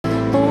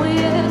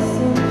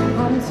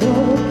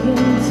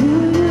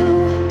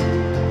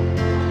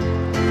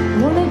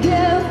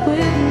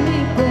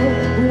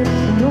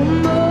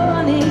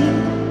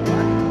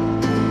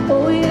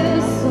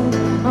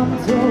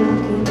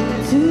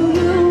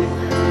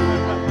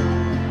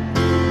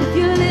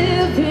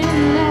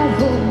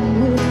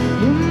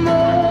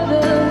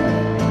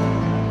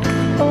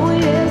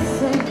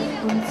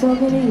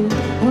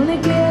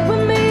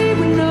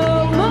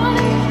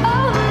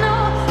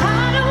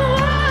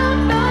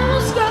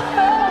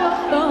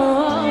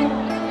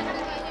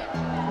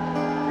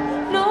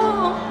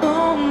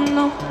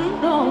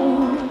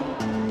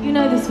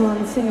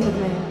sing it with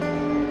me.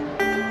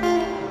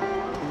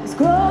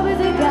 Scrub is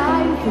a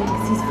guy who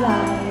thinks he's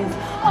fly, is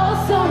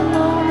also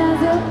known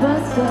as a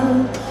buster.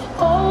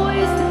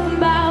 Always thinking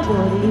about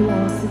what he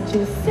wants and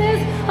just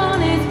sits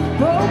on his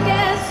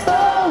broken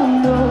soul.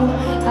 No,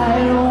 I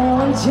don't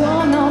want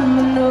your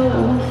number, no.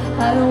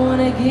 I don't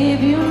wanna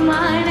give you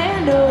mine,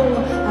 and no,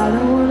 I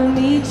don't wanna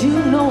meet you,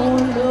 no,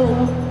 no.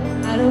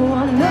 I don't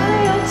want none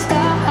of your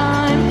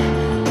time.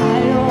 I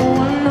don't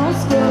want no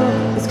scrub.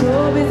 The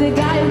scrub is a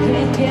guy who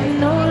can't get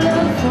no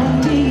love from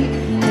me.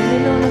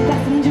 Living on the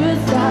passenger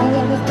side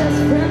of his best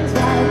friend's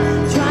ride,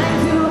 trying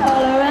to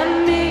holler at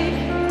me,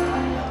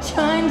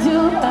 trying to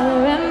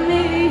holler at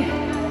me,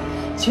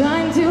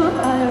 trying to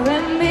holler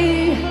at me,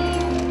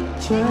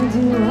 trying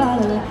to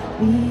holler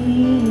at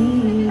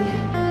me.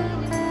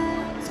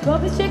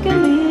 Scrub is checking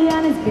me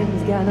and his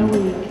game's kinda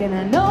weak, and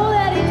I know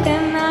that he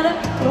cannot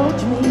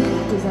approach me,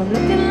 cause I'm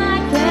looking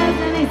like glass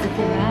and he's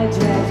looking like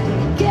trash.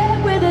 Can't get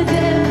with a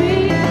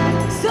deadbeat.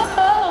 So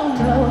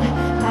no,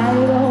 I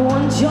don't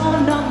want your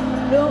number,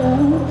 no.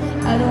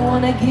 I don't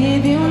wanna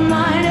give you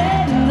mine,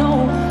 and no,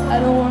 I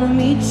don't wanna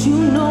meet you,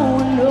 no,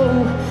 no.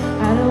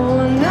 I don't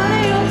want none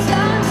of your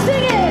time,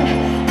 sing it.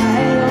 I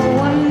don't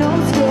want no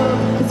scrub.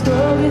 The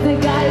scrub is a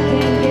guy who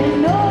can't get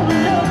no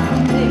love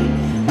from me.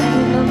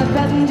 Hanging on the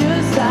passenger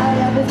side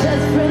of his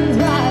best friend's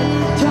ride,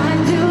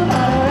 trying to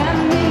holler at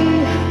me,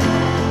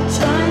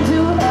 trying to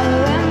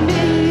holler at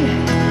me,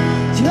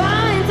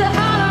 trying to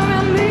holler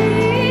at me.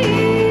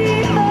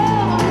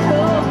 Oh,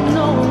 no,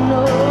 no,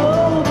 no,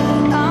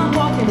 I'm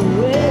walking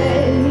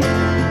away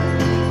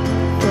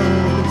from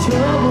the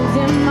troubles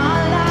in my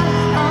life.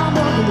 I'm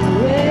walking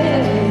away.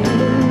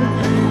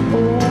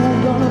 Oh, I'm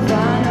gonna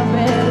find a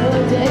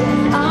better day.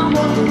 I'm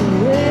walking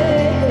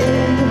away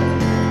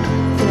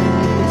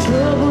from the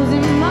troubles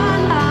in my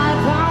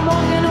life. I'm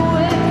walking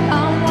away.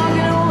 I'm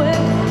walking away.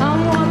 I'm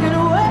walking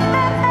away.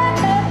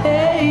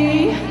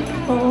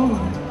 Oh,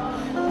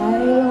 I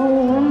don't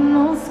want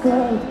no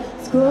scrub.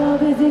 Scrub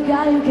is the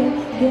guy who can't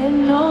get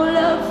no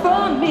love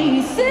from me.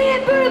 Sing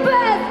it pretty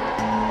bad.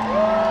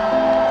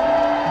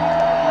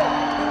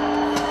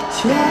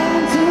 Try